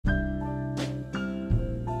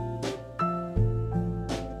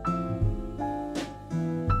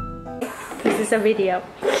is a video.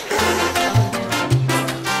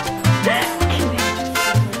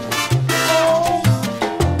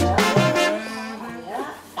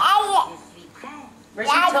 Where's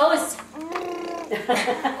your toast?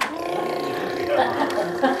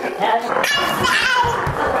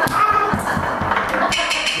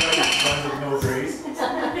 No grace.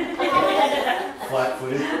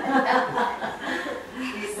 Flat-footed.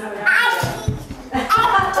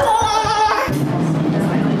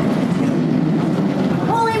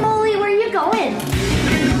 Holy moly, where are you going?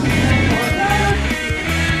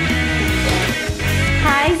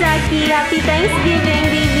 Hi, Zaki. Happy Thanksgiving,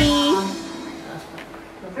 baby.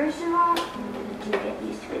 First of all, you get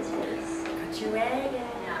used to his face. Got your egg.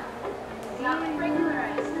 Not regular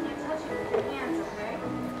ice, and you touch it with your hands, okay?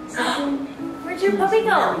 Where'd your puppy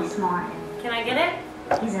go? He's smart. Can I get it?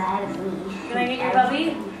 He's ahead of me. Can I get your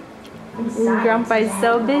puppy? Grandpa is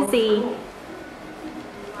so busy.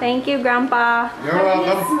 Thank you, Grandpa. You're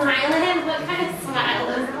welcome. Smile at him? What kind of smile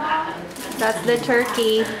is that? That's the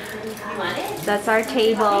turkey. You want it? That's our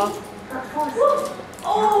table.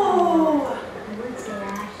 Oh! I would say I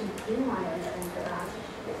actually do want to spend the house.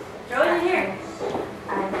 Throw it in here.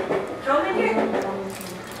 Throw it in here.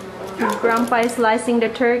 Grandpa is slicing the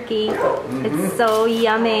turkey. It's so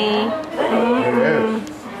yummy. It is.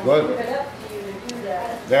 Good.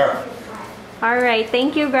 There. All right,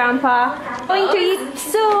 thank you, Grandpa. Going to eat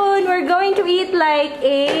soon. We're going to eat like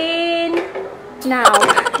in now.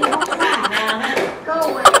 Go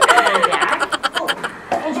away.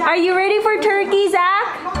 Are you ready for turkey,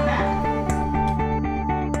 Zach?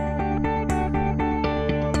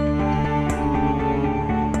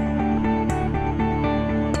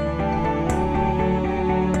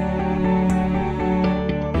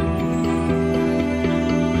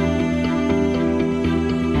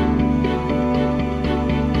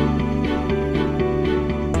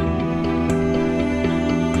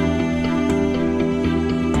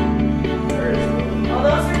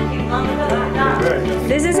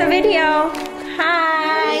 This is a video.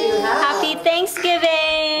 Hi. Happy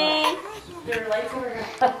Thanksgiving. Your lights over here.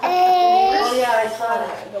 Oh yeah, I saw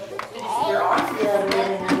that. You're on?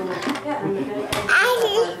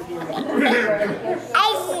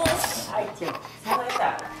 How like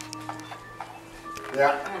that?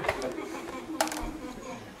 Yeah.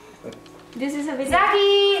 This is a video.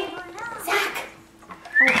 Zachy! Zach!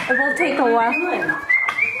 Oh, it will take a while.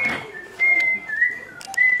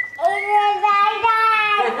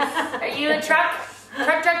 Are you a truck?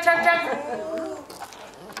 Truck.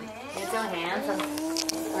 You're so handsome.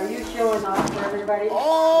 Are you showing off for everybody?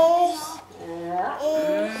 Yeah.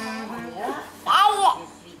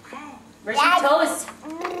 Where's your toast?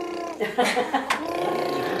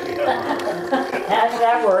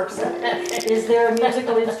 That works. Is there a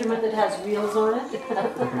musical instrument that has wheels on it?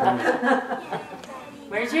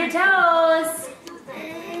 Where's your toast?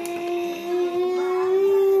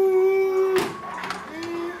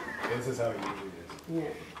 This is how it usually is. Yeah.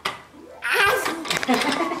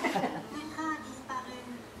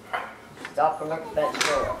 Stop and look at that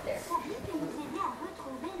show up there.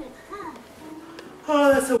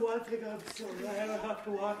 Oh, that's the one thing I'm so glad I don't have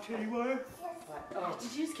to watch anymore. Oh,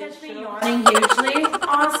 Did you just catch me yawning hugely?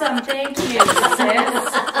 Awesome, thank you, sis.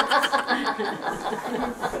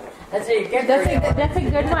 That's what you get That's a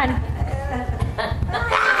good one.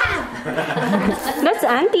 That's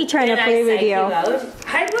Auntie trying to play video.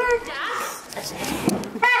 I work.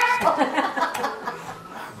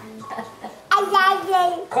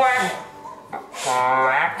 Quack.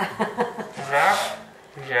 Quack.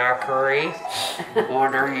 Zachary,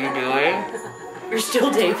 what are you doing? You're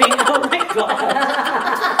still taping? Oh my god.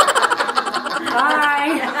 Hi.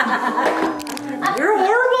 You're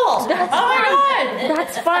horrible. That's oh my god.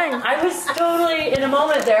 That's fun. I was totally in a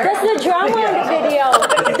moment there. That's the drama on the video.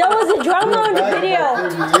 That was the drama on the video.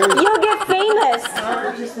 You'll get famous.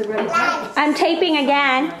 I'm taping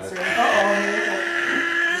again.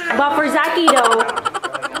 But for Zaki though.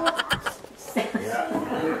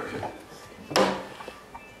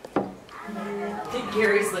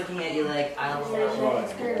 Gary's looking at you like, I love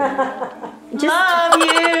you. Just, Love you.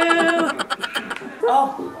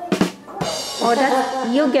 oh, that's,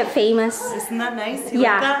 you'll get famous. Isn't that nice? You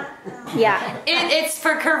Yeah. like that? Yeah. It's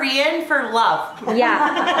for Korean for love.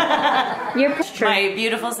 Yeah. You're true. My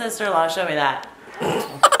beautiful sister-in-law showed me that.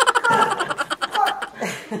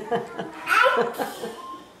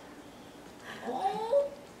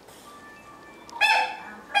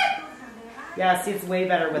 Yeah, see, it's way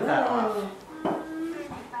better with that off.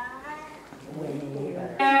 Way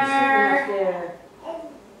better. It's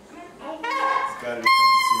gotta be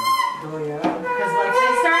coming soon. Oh yeah. Because once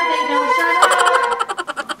they start, they don't shut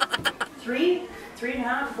up. 3,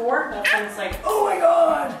 4, that's when it's like, oh my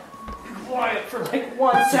god! Quiet for like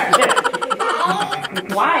 1 second.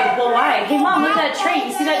 Why? Well, why? Hey mom, look at that train.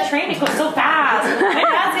 You see that train? It goes so fast. My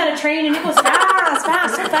dad's got a train and it goes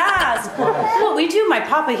fast, so fast. What we do, my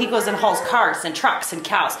papa, he goes and hauls cars and trucks and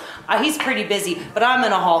cows. He's pretty busy, but I'm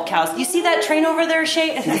gonna haul cows. You see that train over there,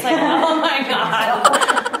 Shay? And it's like, oh my god.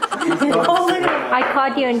 I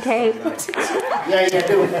caught you on tape. Yeah, you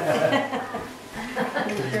do.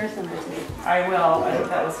 I will. I think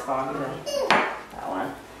that was fun. That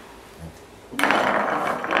one.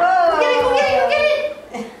 Whoa! Go get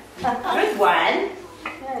it! Good one.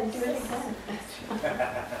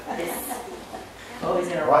 Oh, he's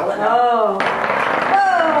gonna roll it now. Oh!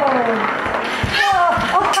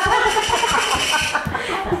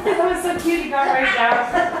 That was so cute. He got right down.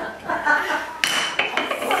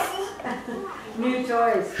 New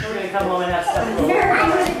toys. We're gonna come home and have stuff.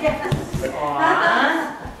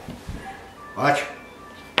 Aww. Watch.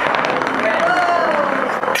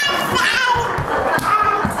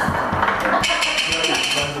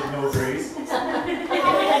 No grace.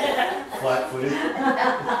 Flat-footed.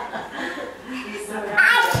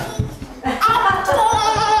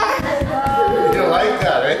 You like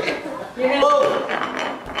that, eh?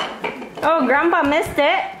 Oh, Grandpa missed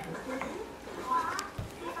it.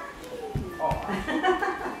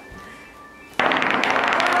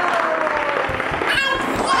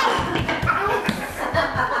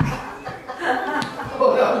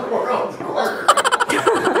 Oh, no, we're on the corner.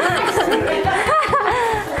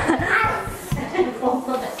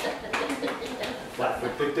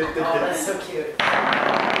 Flat-foot. Oh, that's so cute.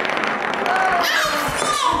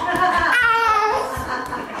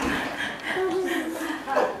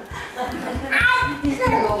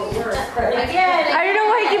 Again! I don't know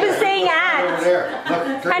why he keeps on saying Over at. there. Look,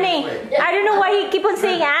 turn Honey, this way. I don't know why he keeps on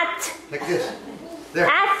saying at. Like this. There.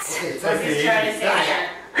 At. Okay, it's What's like he's trying to say here?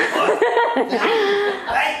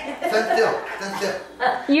 Stand still. Stand still.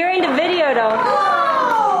 You're in the video though.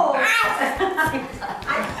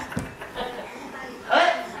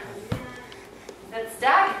 That's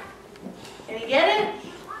stuck. Can you get it?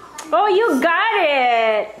 Oh, you got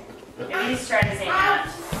it. Maybe he's trying to say aunt.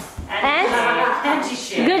 Aunt? Auntie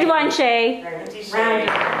Shay. Good one, Shay. Auntie Shay.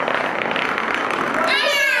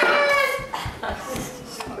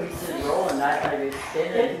 Rolling that, I was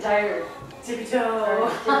getting tired. Tippy toe.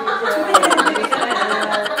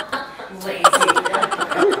 Lazy.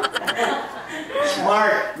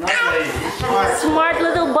 Smart. Not lazy. Smart. Smart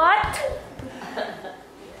little butt.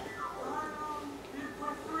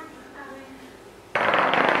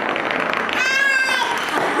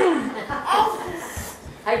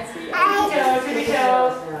 I see. Tippy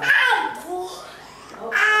toes.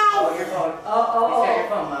 Oh, your phone. He's got your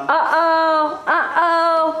phone, Mom. Uh-oh.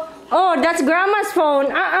 Oh, that's Grandma's phone.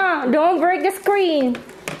 Don't break the screen.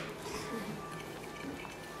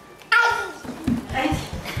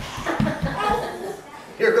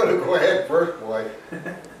 You're going to go ahead first, boy.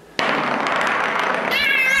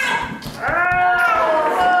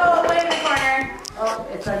 Oh, way in the corner. Oh,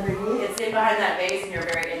 it's underneath. It's in behind that vase and you're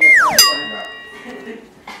very in the corner.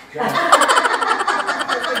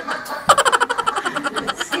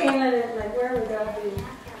 Scanning it, like, where we gotta be?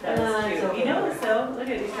 That was cute. He knows though. Look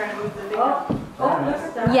at he's trying to move the thing up. Oh, look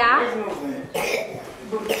at that. Yeah.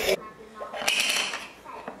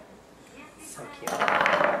 So cute.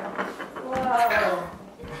 Wow.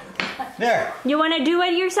 There. You want to do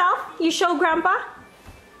it yourself? You show Grandpa?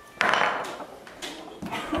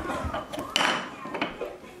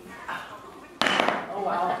 Oh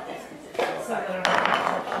wow.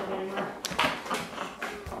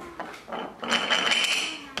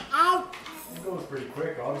 It goes pretty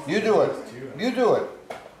quick, obviously. You do it. You do it.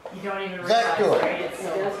 You don't even Zach, do realize, it. right? It's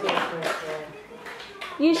so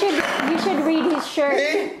You should read his shirt.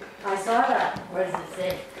 See? I saw that. What does it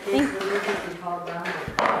say? Things religious and called down.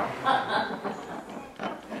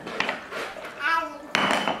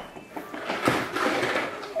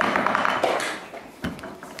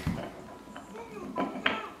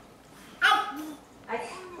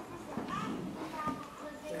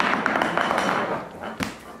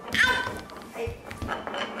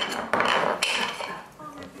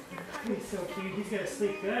 He's so cute. He's gonna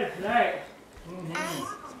sleep good tonight.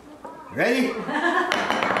 Ready?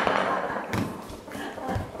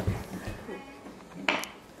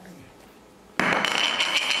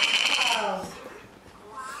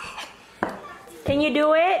 Can you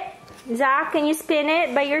do it? Zach, can you spin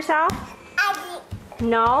it by yourself?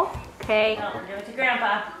 No? Okay. No, we're giving it to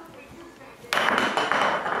Grandpa.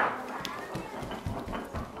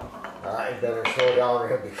 I better slow down or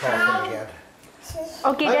he'll be coughing again.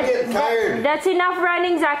 Okay, I'm getting tired. that's enough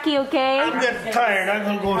running, Zaki, okay? I'm getting tired. I'm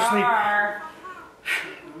gonna go sleep.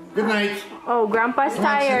 Good night. Oh, Grandpa's Come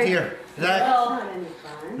on, sit tired. here. Zach.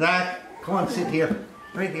 Zach, come on, sit here.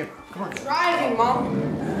 Right here. Come on. Driving, Mom.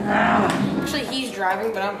 Actually, he's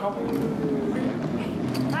driving, but I'm helping.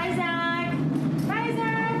 Bye, Zach. Bye,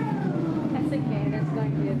 Zach. That's okay. That's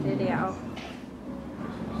going to be a video.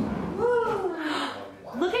 Woo.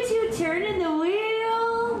 Look at you turning the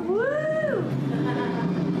wheel. Woo.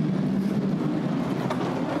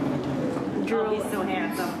 Drool. Oh, he's so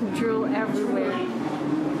handsome. Drool everywhere.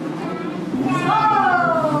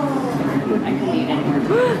 I couldn't eat anymore.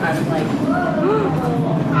 I was like,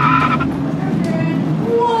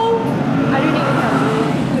 Whoa. I don't even know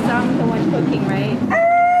because I'm the one cooking, right?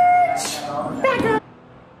 Back up.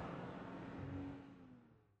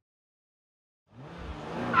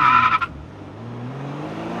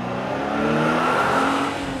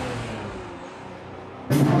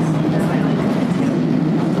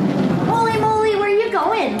 Holy moly, where are you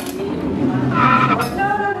going?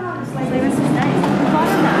 This is nice.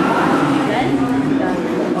 Follow that. Good?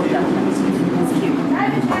 oh, that's cute.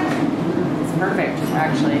 It's perfect,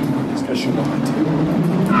 actually. It's got sugar on it too.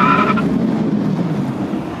 I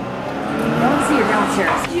want to see your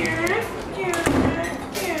downstairs.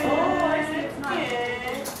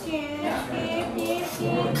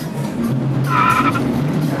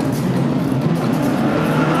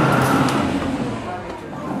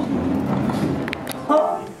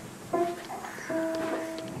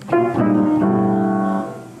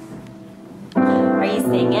 Are you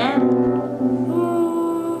singing?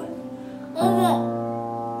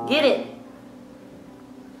 Get it.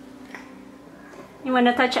 You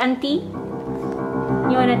wanna touch Auntie?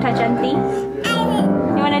 You wanna touch Auntie?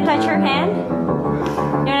 You wanna touch her hand?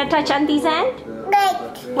 You wanna touch Auntie's hand?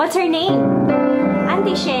 What's her name?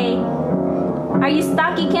 Auntie Shay. Are you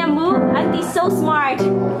stuck? You can't move? Auntie's so smart.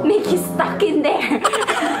 Make you stuck in there.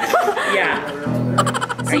 Yeah.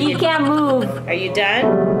 So you can't move. Are you done?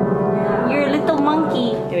 You're a little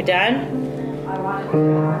monkey. You're done?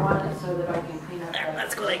 There,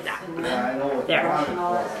 let's go like that. There.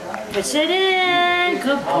 Push it in.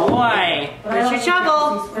 Good boy. Where's your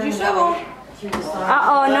shovel? Where's your shovel?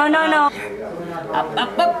 Uh-oh, no, no, no. Up,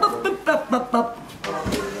 up, up, up, up, up, up, up.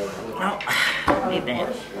 No. Leave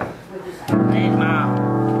that. And Mom.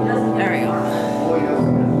 There we go.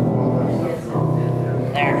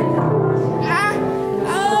 There.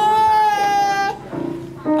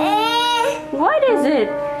 What is it?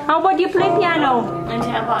 How about you play piano? And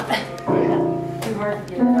tampon.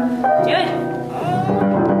 Do it.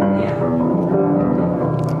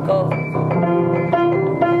 Go.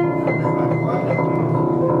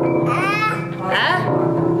 Huh?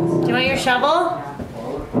 Do you want your shovel?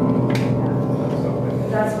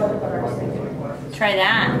 Try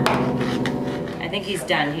that. I think he's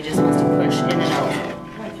done. He just wants to push in and out.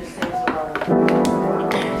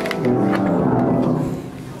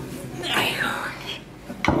 There you go.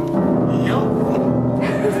 Nope.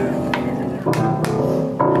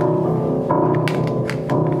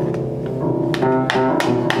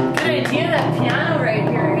 Good idea, that piano right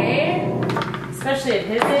here, eh? Especially at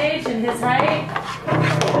his age and his height.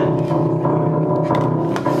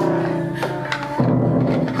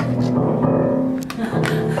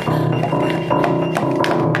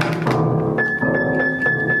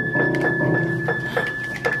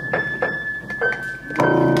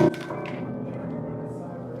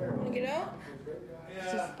 Get out?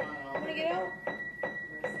 Want to get out?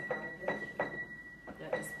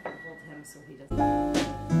 That just hold him so he doesn't.